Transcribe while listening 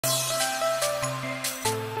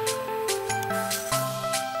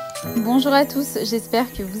Bonjour à tous,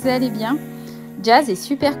 j'espère que vous allez bien. Jazz est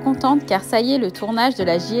super contente car ça y est, le tournage de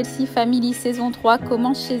la JLC Family saison 3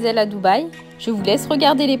 commence chez elle à Dubaï. Je vous laisse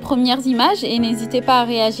regarder les premières images et n'hésitez pas à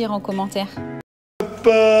réagir en commentaire.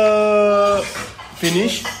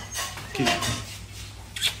 Finish. Okay.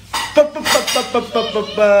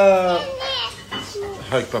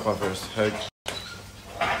 Hug Papa first. Hug.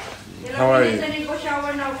 How are you?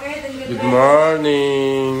 Good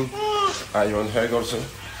morning. You want hug also?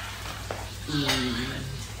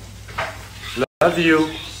 Love you.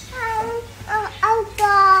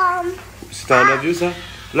 C'est un love you ça?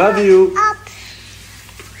 Love you.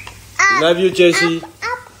 Love you, Jessie.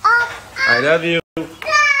 I love you. You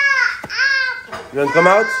want to come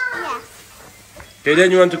out? Yes.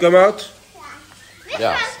 Kaden, you want to come out?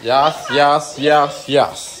 Yes, yes, yes, yes,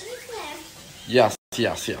 yes. Yes,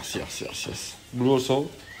 yes, yes, yes, yes, yes. Blue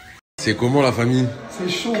also. C'est comment la famille? C'est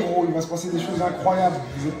chaud gros, il va se passer des choses incroyables,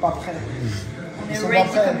 vous n'êtes pas prêts. On est ready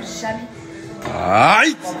comme jamais.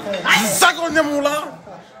 Aïe! C'est ça qu'on est mon là!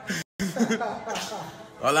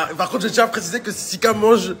 Voilà, par contre, je tiens à préciser que Sika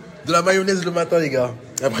mange de la mayonnaise le matin, les gars.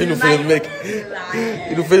 Après, il nous fait le mec.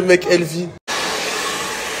 Il nous fait le mec healthy.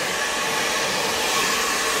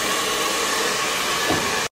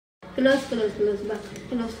 Close, back,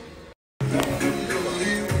 close.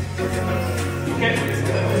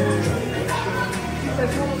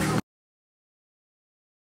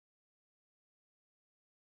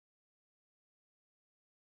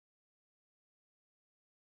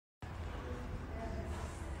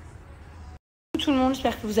 Tout le monde,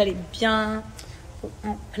 j'espère que vous allez bien.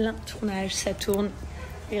 En plein tournage, ça tourne.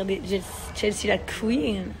 Regardez, Chelsea la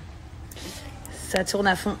Queen. Ça tourne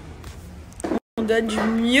à fond. On donne du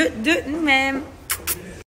mieux de nous-mêmes.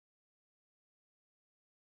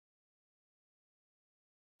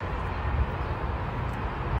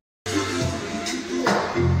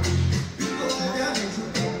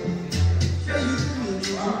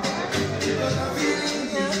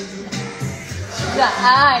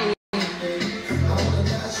 Aïe.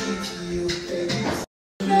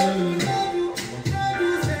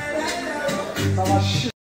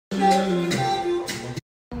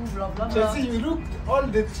 Chelsea, you look all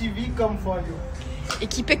the TV come for you.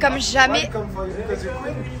 Équipé comme jamais. Come for you because you're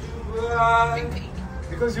queen.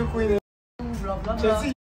 Because you're queen.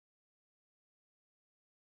 Chelsea.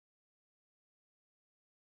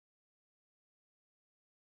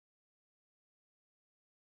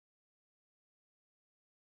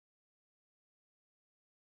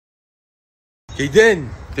 Kaden,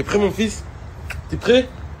 t'es prêt mon fils? T'es prêt?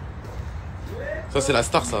 Ça c'est la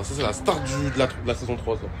star ça, c'est la star de la saison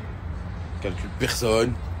 3 ça. Calcule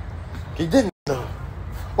personne. Kaden.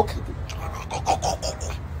 Ok.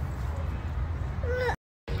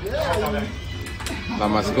 La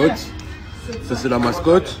mascotte. Ça c'est la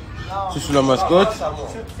mascotte. Ça c'est la mascotte.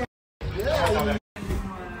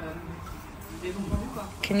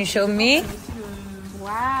 Can you show me?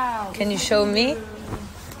 Wow. Can you show me?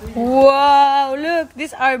 Wow, look,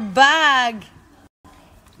 this is our bag.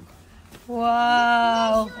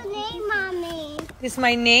 Wow. What's your name, Mommy? This is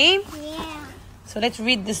my name? Yeah. So let's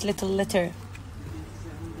read this little letter.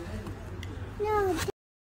 No.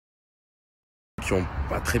 Qui ont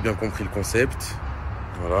pas très bien compris le concept.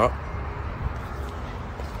 Voilà.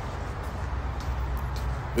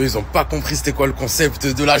 Eux, ils ont pas compris c'était quoi le concept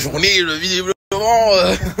de la journée, visiblement.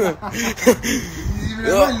 Visiblement,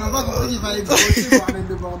 ils n'ont pas compris qu'il fallait grosser pour aller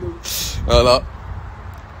de Bordeaux. Voilà.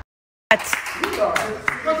 Toi,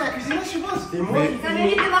 t'as cuisiné, je suppose. Ça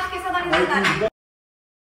mérite de marquer ça dans les annales.